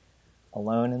you're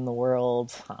alone in the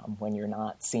world when you're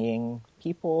not seeing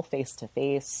people face to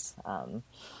face.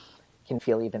 can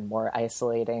feel even more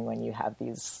isolating when you have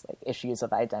these like issues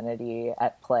of identity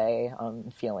at play,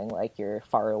 feeling like you're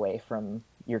far away from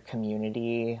your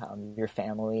community, your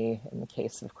family in the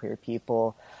case of queer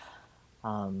people.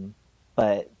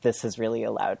 But this has really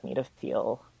allowed me to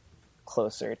feel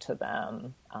closer to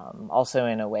them, also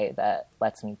in a way that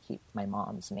lets me keep my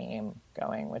mom's name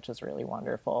going, which is really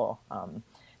wonderful.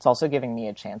 It's also giving me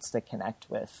a chance to connect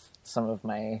with some of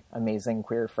my amazing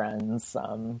queer friends.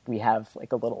 We have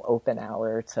like a little open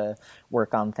hour to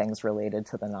work on things related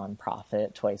to the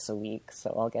nonprofit twice a week.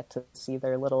 So I'll get to see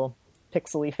their little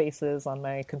pixely faces on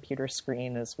my computer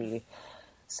screen as we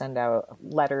send out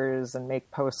letters and make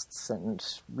posts and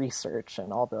research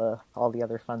and all the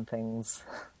other fun things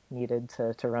needed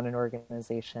to run an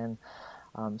organization.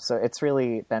 So it's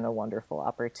really been a wonderful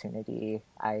opportunity.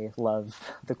 I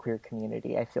love the queer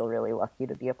community. I feel really lucky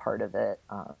to be a part of it.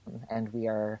 And we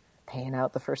are paying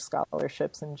out the first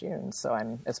scholarships in June. So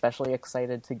I'm especially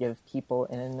excited to give people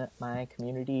in my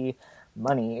community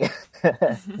money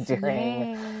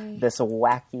during this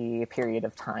wacky period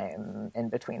of time in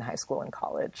between high school and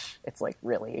college. It's like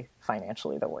really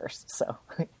financially the worst. So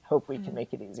I hope we can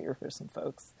make it easier for some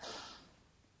folks.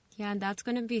 Yeah, and that's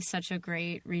going to be such a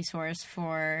great resource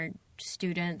for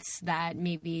students that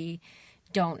maybe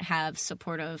don't have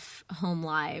supportive home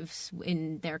lives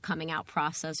in their coming out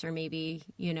process, or maybe,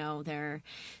 you know, they're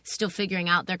still figuring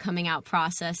out their coming out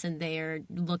process and they're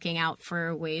looking out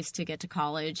for ways to get to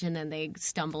college, and then they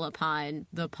stumble upon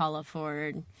the Paula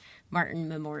Ford Martin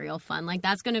Memorial Fund. Like,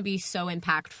 that's going to be so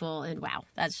impactful, and wow,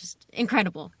 that's just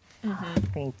incredible. Mm-hmm.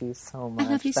 Thank you so much. I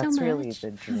love you so much. That's really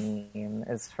the dream,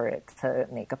 is for it to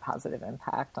make a positive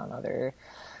impact on other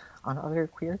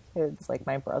queer kids like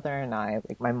my brother and I.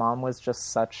 Like, my mom was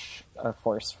just such a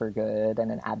force for good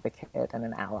and an advocate and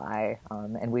an ally,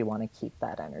 and we want to keep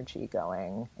that energy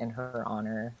going in her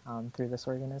honor through this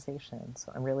organization.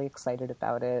 So I'm really excited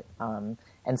about it.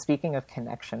 And speaking of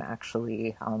connection,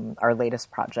 actually, our latest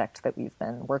project that we've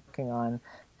been working on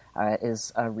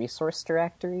is a resource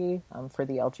directory for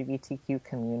the LGBTQ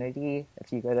community.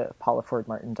 If you go to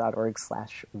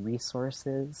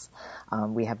paulafordmartin.org/resources,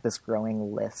 we have this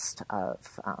growing list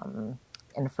of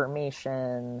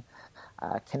information,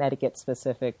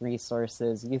 Connecticut-specific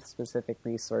resources, youth-specific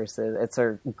resources. It's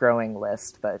a growing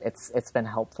list, but it's been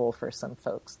helpful for some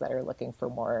folks that are looking for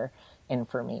more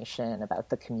information about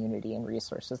the community and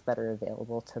resources that are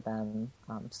available to them.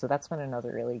 So that's been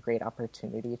another really great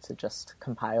opportunity to just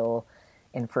compile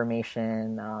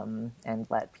information and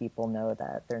let people know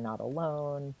that they're not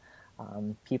alone.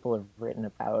 People have written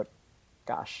about,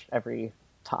 every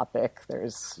topic.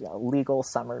 There's legal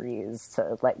summaries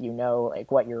to let you know like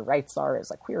what your rights are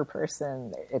as a queer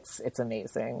person. It's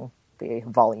amazing, the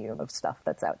volume of stuff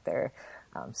that's out there.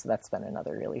 So that's been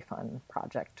another really fun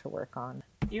project to work on.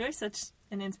 You are such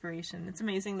an inspiration. It's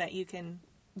amazing that you can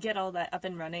get all that up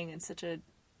and running in such a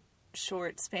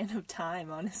short span of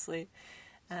time, honestly.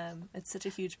 It's such a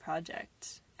huge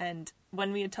project. And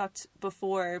when we had talked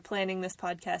before planning this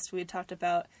podcast, we had talked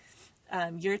about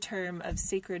your term of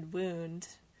sacred wound,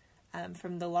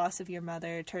 from the loss of your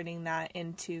mother, turning that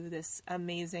into this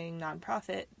amazing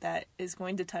nonprofit that is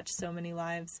going to touch so many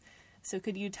lives. So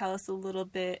could you tell us a little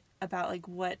bit about like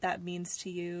what that means to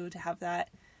you to have that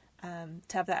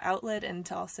outlet, and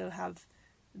to also have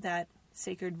that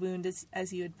sacred wound,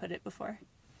 as you had put it before?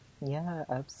 Yeah,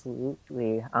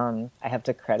 absolutely. I have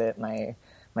to credit my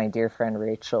dear friend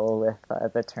Rachel with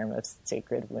the term of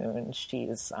sacred wound.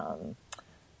 She's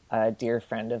a dear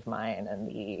friend of mine, and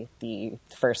the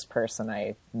first person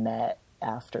I met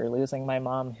after losing my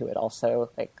mom, who had also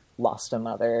like lost a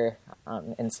mother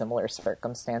in similar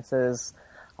circumstances,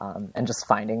 and just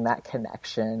finding that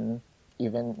connection,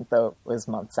 even though it was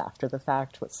months after the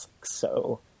fact, was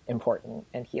so important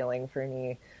and healing for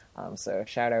me. So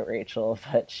shout out Rachel.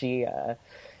 But she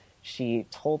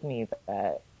told me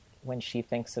that when she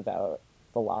thinks about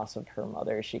the loss of her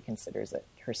mother, she considers it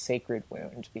her sacred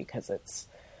wound, because it's,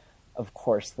 of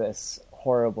course, this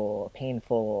horrible,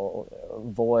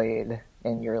 painful void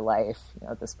in your life. You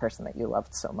know, this person that you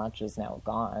loved so much is now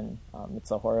gone.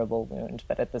 It's a horrible wound,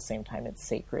 but at the same time, it's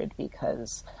sacred,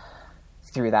 because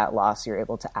through that loss, you're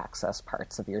able to access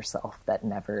parts of yourself that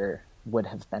never would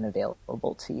have been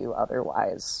available to you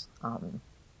otherwise.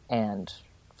 And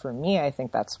for me, I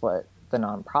think that's what the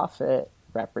nonprofit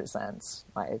represents.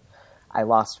 I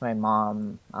lost my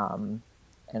mom,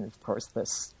 and of course,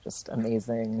 this just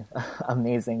amazing,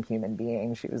 amazing human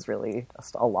being. She was really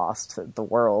just a loss to the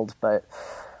world. But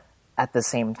at the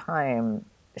same time,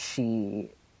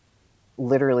 she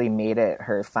literally made it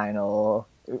her final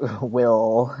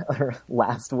will, her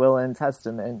last will and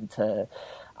testament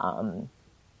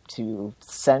to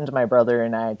send my brother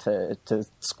and I to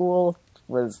school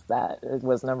was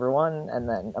number one. And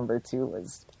then number two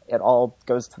was it all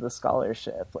goes to the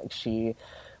scholarship. Like, she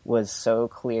was so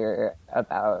clear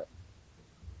about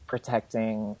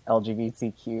protecting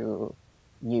LGBTQ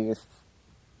youth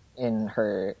in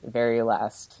her very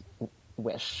last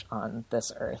wish on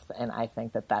this earth. And I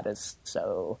think that is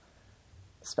so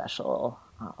special,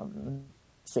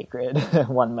 sacred,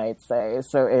 one might say.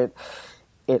 So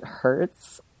it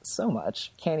hurts so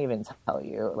much. Can't even tell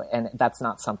you. And that's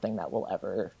not something that will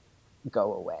ever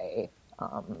go away.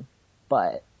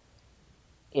 But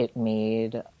it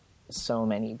made so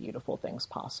many beautiful things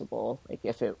possible. Like,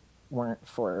 if it weren't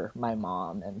for my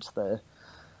mom and the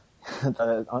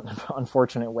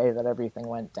unfortunate way that everything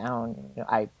went down,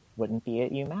 I wouldn't be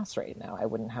at UMass right now. I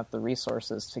wouldn't have the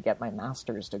resources to get my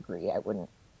master's degree. I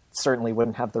certainly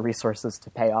wouldn't have the resources to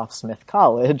pay off Smith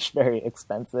College, very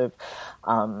expensive.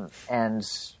 And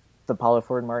the Paula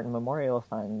Ford Martin Memorial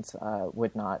Fund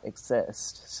would not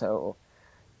exist. So,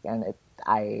 again,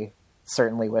 I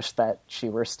certainly wish that she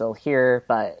were still here,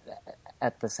 but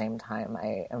at the same time,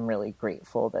 I am really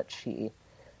grateful that she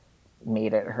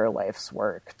made it her life's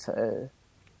work to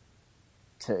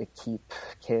keep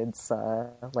kids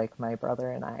like my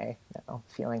brother and I,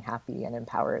 feeling happy and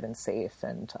empowered and safe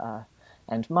and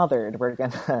mothered. We're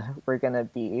gonna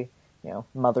be,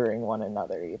 mothering one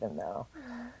another, even though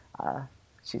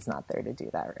she's not there to do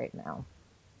that right now.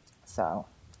 So,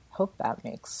 hope that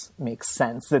makes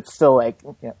sense. It's still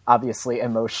obviously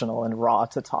emotional and raw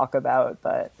to talk about,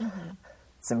 but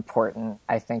it's important.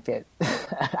 I think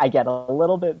I get a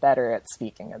little bit better at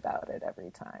speaking about it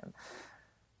every time.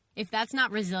 If that's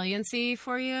not resiliency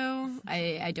for you,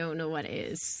 I don't know what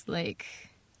is. Thank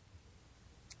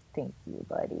you,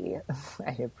 buddy.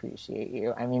 I appreciate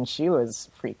you. I mean, she was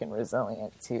freaking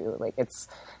resilient too.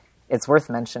 It's worth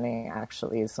mentioning,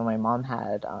 actually. So my mom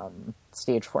had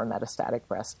stage 4 metastatic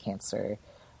breast cancer,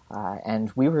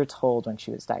 and we were told when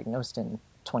she was diagnosed in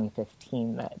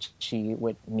 2015 that she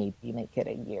would maybe make it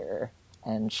a year.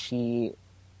 And she,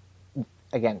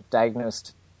 again,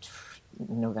 diagnosed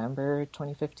November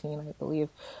 2015, I believe,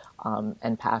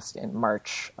 and passed in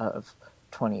March of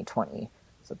 2020.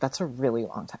 So that's a really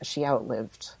long time. She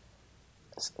outlived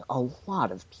a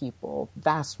lot of people,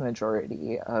 vast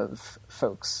majority of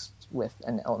folks with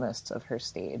an illness of her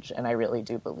stage. And I really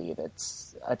do believe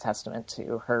it's a testament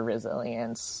to her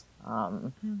resilience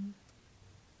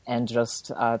and just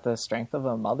the strength of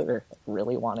a mother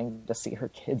really wanting to see her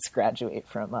kids graduate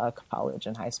from college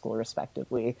and high school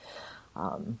respectively.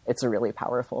 It's a really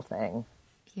powerful thing.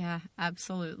 Yeah,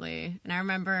 absolutely. And I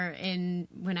remember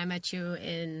when I met you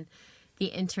in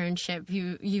the internship,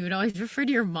 you would always refer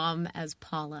to your mom as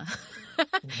Paula.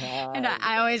 Yeah. And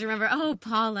I always remember, oh,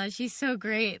 Paula, she's so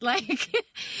great.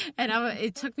 And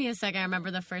it took me a second. I remember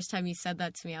the first time you said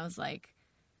that to me, I was like,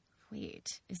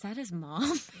 wait, is that his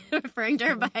mom? Referring to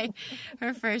her by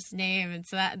her first name. And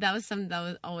so that was something that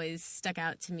was always stuck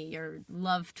out to me. Your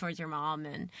love towards your mom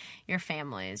and your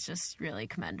family is just really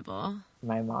commendable.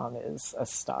 My mom is a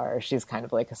star. She's kind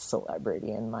of like a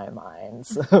celebrity in my mind,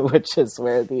 which is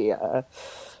where the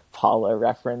Paula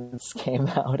reference came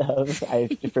out of.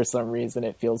 For some reason,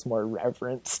 it feels more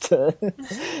reverent to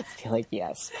feel like,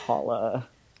 yes, Paula,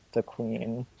 the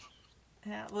queen.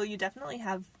 Yeah, well, you definitely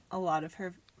have a lot of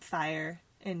her fire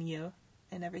in you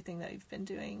and everything that you've been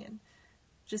doing, and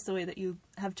just the way that you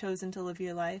have chosen to live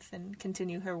your life and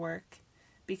continue her work,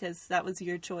 because that was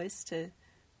your choice to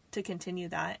continue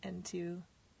that and to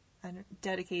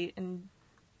dedicate and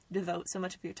devote so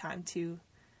much of your time to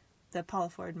the Paula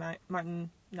Ford Martin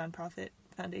Nonprofit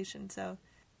Foundation. So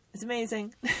it's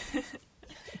amazing.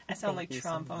 I sound like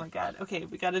Trump. So oh my God. Okay,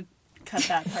 we got to cut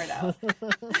that part out.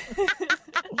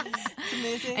 It's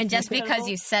amazing. And just because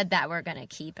you said that, we're going to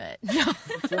keep it.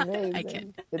 It's amazing. I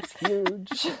kid. It's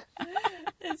huge.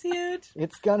 It's huge.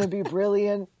 It's going to be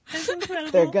brilliant. It's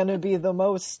incredible. They're going to be the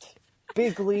most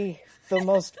bigly, the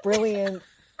most brilliant,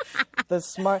 the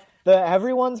smart.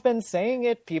 Everyone's been saying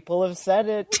it. People have said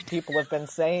it. People have been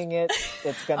saying it.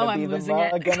 It's going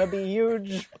to be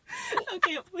huge.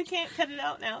 Okay, we can't cut it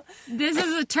out now. This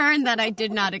is a turn that I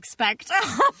did not expect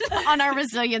on our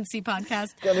resiliency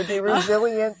podcast. It's going to be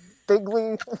resilient,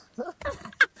 bigly.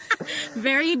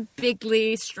 Very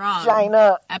bigly strong.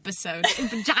 Vagina. Episode.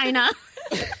 Vagina.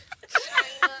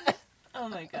 Oh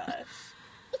my God.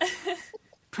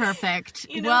 Perfect.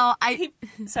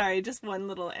 Sorry, just one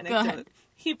little anecdote. Go ahead.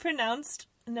 He pronounced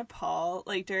Nepal,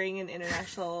 during an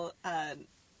international,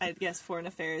 foreign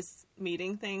affairs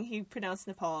meeting thing. He pronounced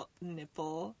Nepal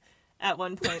nipple at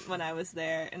one point when I was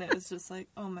there, and it was just like,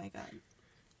 oh my God.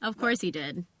 Of course he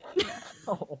did.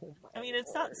 Oh. I mean,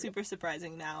 it's not super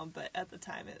surprising now, but at the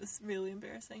time it was really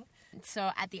embarrassing.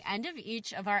 So at the end of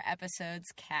each of our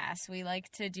episodes, Cass, we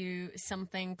like to do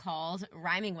something called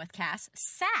Rhyming with Cass,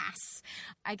 sass.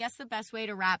 I guess the best way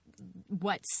to wrap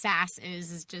what sass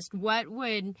is just what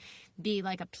would be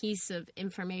like a piece of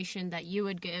information that you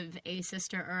would give a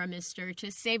sister or a mister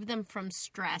to save them from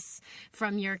stress,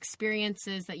 from your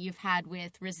experiences that you've had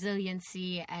with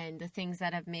resiliency and the things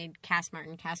that have made Cass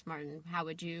Martin Cass Martin. How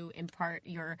would you impart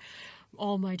your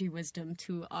almighty wisdom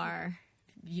to our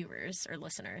viewers or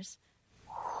listeners?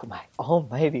 Oh, my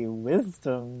almighty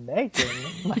wisdom, Megan.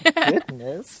 My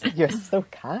goodness. You're so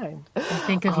kind. I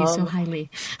think of you so highly.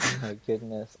 Oh my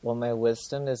goodness. Well, my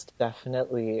wisdom is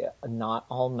definitely not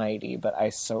almighty, but I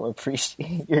so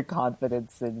appreciate your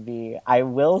confidence in me. I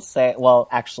will say, well,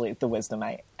 actually, the wisdom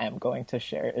I am going to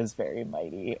share is very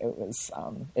mighty.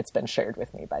 It's been shared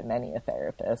with me by many a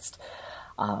therapist.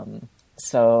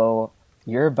 So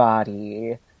your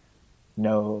body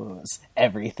knows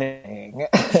everything.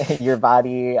 Your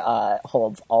body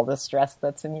holds all the stress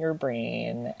that's in your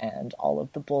brain and all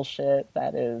of the bullshit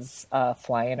that is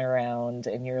flying around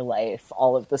in your life.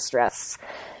 All of the stress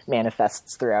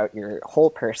manifests throughout your whole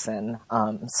person.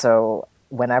 So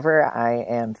whenever I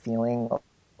am feeling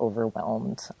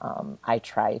overwhelmed, I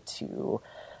try to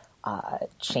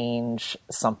change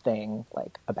something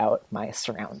like about my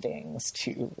surroundings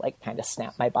to like kind of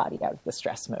snap my body out of the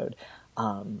stress mode.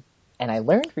 And I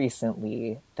learned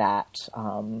recently that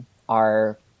I'm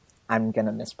going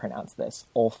to mispronounce this,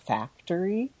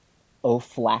 olfactory, I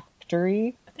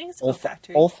think it's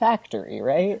olfactory. Olfactory,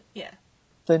 right? Yeah.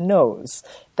 The nose.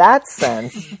 That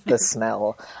sense, the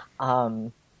smell.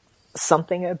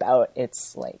 Something about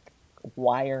its like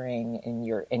wiring in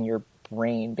your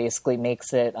brain basically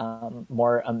makes it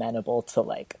more amenable to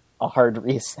like a hard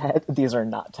reset. These are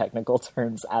not technical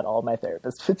terms at all. My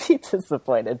therapist would be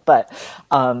disappointed. But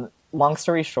long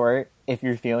story short, if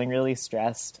you're feeling really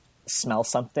stressed, smell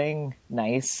something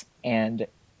nice and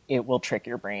it will trick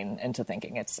your brain into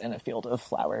thinking it's in a field of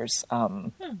flowers.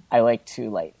 I like to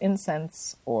light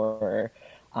incense, or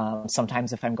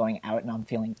sometimes if I'm going out and I'm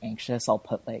feeling anxious, I'll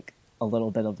put like a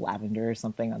little bit of lavender or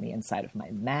something on the inside of my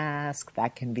mask.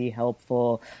 That can be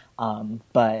helpful.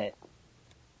 But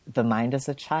the mind is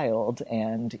a child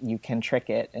and you can trick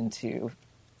it into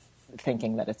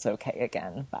thinking that it's okay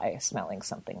again by smelling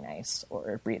something nice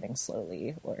or breathing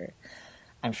slowly, or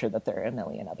I'm sure that there are a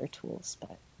million other tools.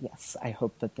 But yes, I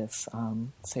hope that this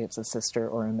saves a sister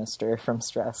or a mister from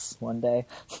stress one day.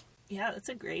 Yeah, that's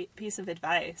a great piece of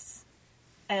advice.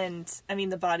 And I mean,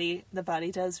 the body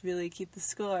does really keep the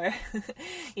score.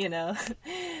 You know,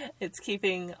 it's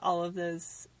keeping all of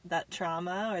that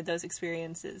trauma or those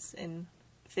experiences in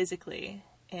physically.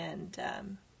 And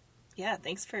yeah,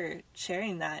 thanks for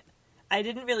sharing that. I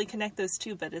didn't really connect those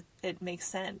two, but it makes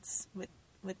sense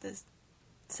with this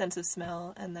sense of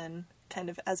smell and then kind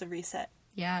of as a reset.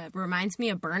 Yeah, it reminds me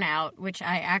of Burnout, which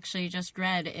I actually just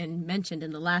read and mentioned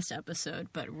in the last episode,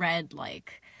 but read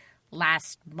like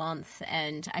last month.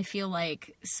 And I feel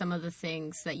like some of the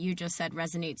things that you just said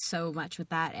resonate so much with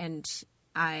that. And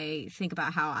I think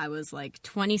about how I was like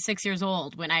 26 years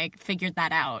old when I figured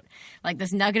that out, like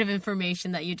this nugget of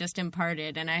information that you just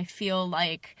imparted. And I feel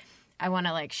like I want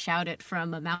to like shout it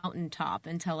from a mountaintop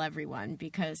and tell everyone,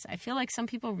 because I feel like some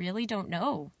people really don't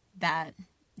know that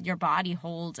your body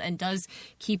holds and does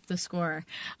keep the score.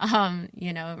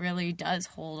 You know, it really does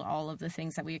hold all of the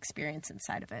things that we experience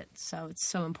inside of it. So it's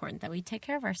so important that we take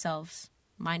care of ourselves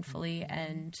mindfully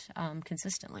and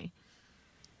consistently.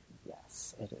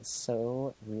 Yes, it is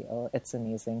so real. It's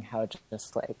amazing how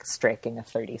just like striking a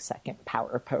 30-second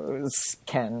power pose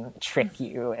can trick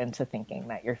you into thinking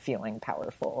that you're feeling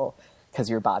powerful because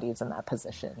your body is in that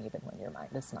position even when your mind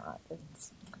is not.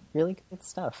 It's really good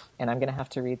stuff. And I'm going to have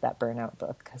to read that Burnout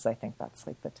book because I think that's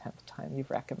like the 10th time you've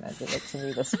recommended it to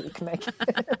me this week, Megan.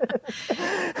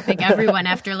 I think everyone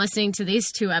after listening to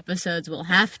these 2 episodes will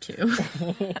have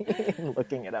to. I'm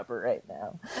looking it up right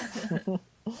now.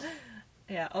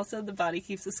 Yeah, also The Body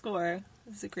Keeps the Score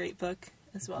is a great book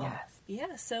as well. Yes.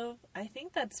 Yeah, so I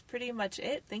think that's pretty much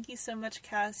it. Thank you so much,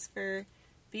 Cass, for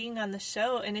being on the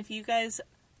show. And if you guys,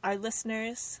 our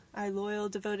listeners, our loyal,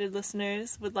 devoted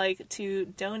listeners, would like to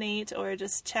donate or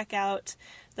just check out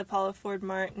the Paula Ford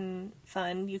Martin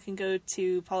Fund, you can go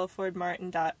to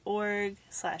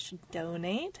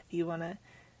paulafordmartin.org/donate if you want to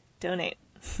donate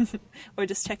or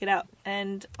just check it out.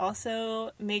 And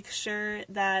also make sure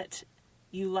that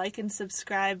you like and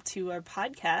subscribe to our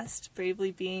podcast,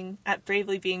 Bravely Being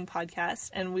Podcast.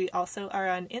 And we also are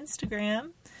on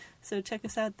Instagram. So check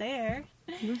us out there.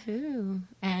 Woohoo.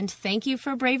 And thank you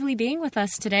for bravely being with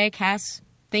us today, Cass.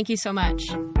 Thank you so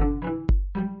much.